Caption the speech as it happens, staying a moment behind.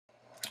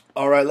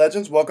Alright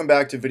legends, welcome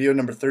back to video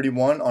number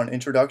 31 on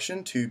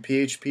Introduction to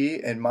PHP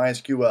and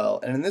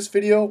MySQL. And in this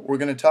video we're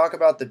going to talk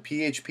about the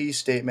PHP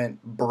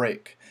statement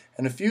break.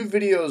 And a few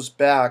videos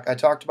back I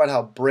talked about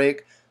how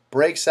break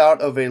breaks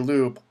out of a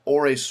loop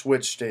or a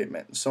switch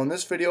statement. So in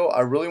this video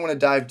I really want to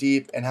dive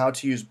deep in how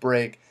to use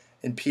break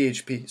in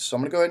PHP. So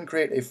I'm going to go ahead and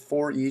create a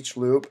for each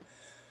loop.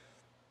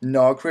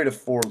 No, I'll create a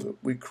for loop.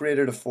 We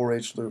created a for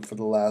each loop for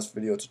the last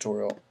video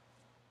tutorial.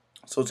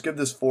 So let's give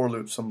this for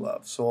loop some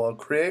love. So I'll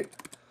create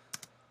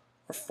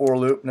for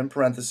loop, and in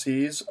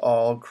parentheses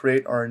I'll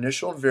create our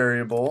initial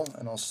variable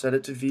and I'll set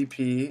it to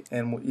VP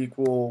and will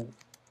equal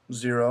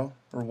 0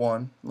 or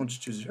 1. We'll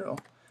just do 0,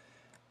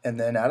 and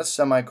then add a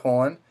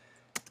semicolon,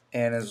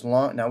 and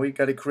now we've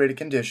got to create a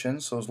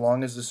condition. So as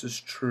long as this is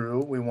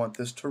true, we want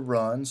this to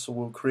run. So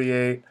we'll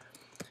create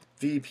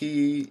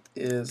VP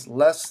is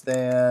less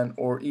than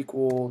or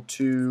equal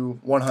to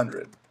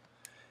 100.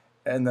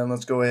 And then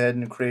let's go ahead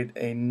and create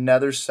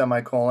another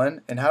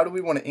semicolon. And how do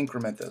we want to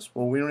increment this?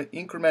 Well, we want to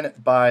increment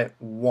it by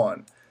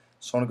 1.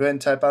 So I'm going to go ahead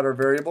and type out our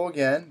variable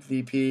again,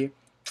 VP,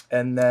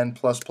 and then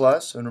plus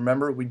plus. And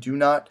remember, we do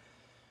not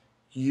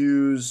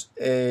use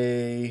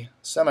a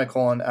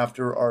semicolon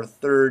after our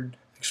third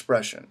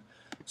expression.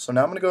 So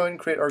now I'm going to go ahead and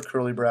create our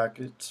curly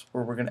brackets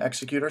where we're going to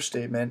execute our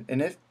statement.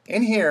 And if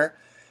in here,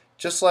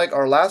 just like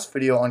our last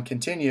video on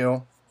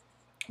continue,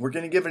 we're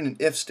going to give it an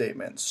if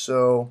statement.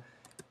 So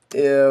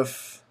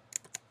if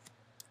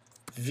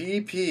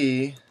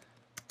VP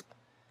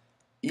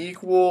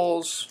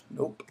equals,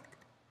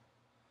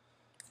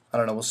 I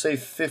don't know, we'll say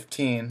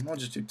 15, we'll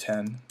just do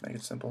 10, make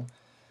it simple,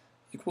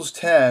 equals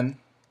 10,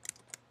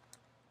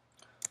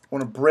 I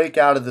want to break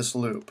out of this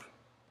loop.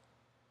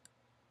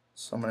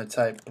 So I'm going to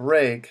type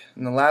break.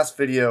 In the last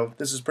video,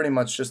 this is pretty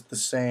much just the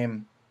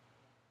same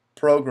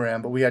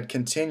program, but we had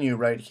continue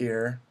right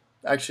here.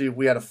 Actually,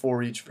 we had a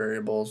for each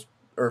variables,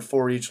 or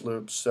for each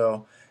loop,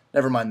 so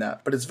never mind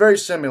that. But it's very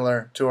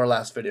similar to our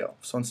last video.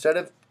 So instead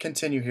of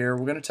continue here,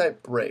 we're going to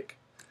type break.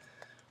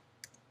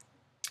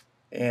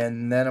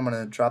 And then I'm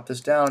going to drop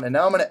this down. And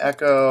now I'm going to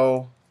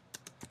echo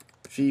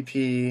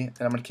VP, and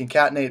I'm going to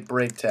concatenate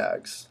break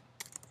tags.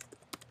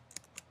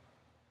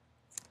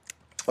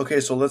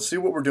 Okay, so let's see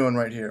what we're doing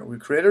right here. We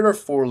created our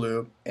for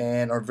loop,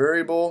 and our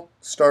variable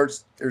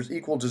is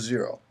equal to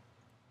 0.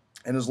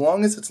 And as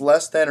long as it's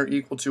less than or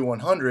equal to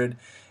 100,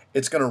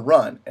 it's going to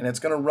run. And it's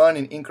going to run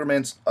in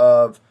increments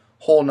of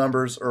whole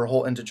numbers or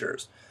whole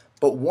integers.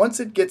 But once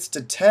it gets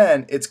to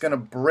 10, it's going to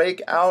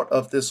break out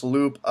of this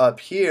loop up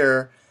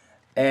here,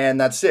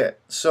 and that's it.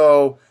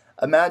 So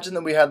imagine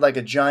that we had like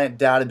a giant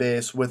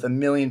database with 1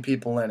 million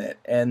people in it,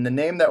 and the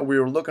name that we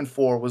were looking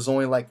for was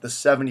only like the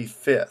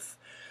 75th.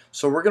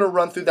 So we're going to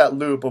run through that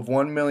loop of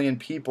 1 million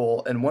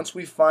people, and once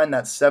we find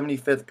that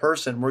 75th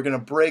person, we're going to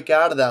break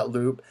out of that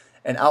loop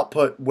and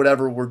output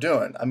whatever we're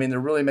doing. I mean, it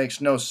really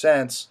makes no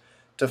sense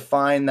to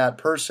find that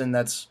person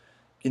that's,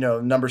 you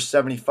know, number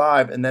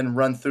 75 and then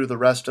run through the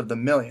rest of the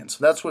million.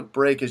 So that's what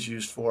break is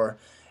used for,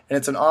 and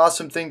it's an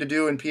awesome thing to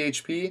do in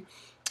PHP,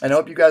 and I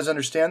hope you guys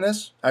understand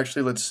this.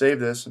 Actually, let's save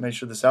this and make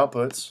sure this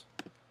outputs.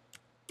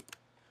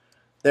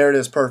 There it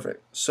is,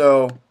 perfect.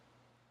 So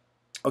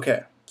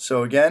okay,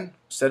 so again,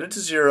 set it to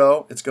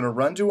 0. It's going to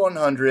run to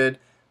 100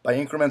 by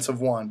increments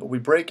of 1, but we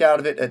break out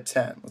of it at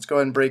 10. Let's go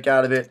ahead and break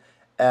out of it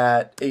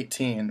at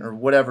 18 or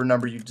whatever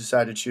number you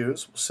decide to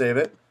choose. We'll save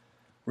it,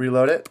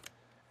 reload it.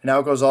 And now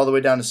it goes all the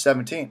way down to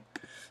 17.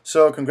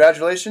 So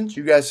congratulations,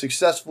 you guys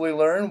successfully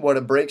learned what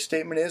a break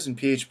statement is in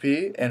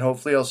PHP, and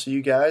hopefully I'll see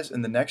you guys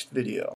in the next video.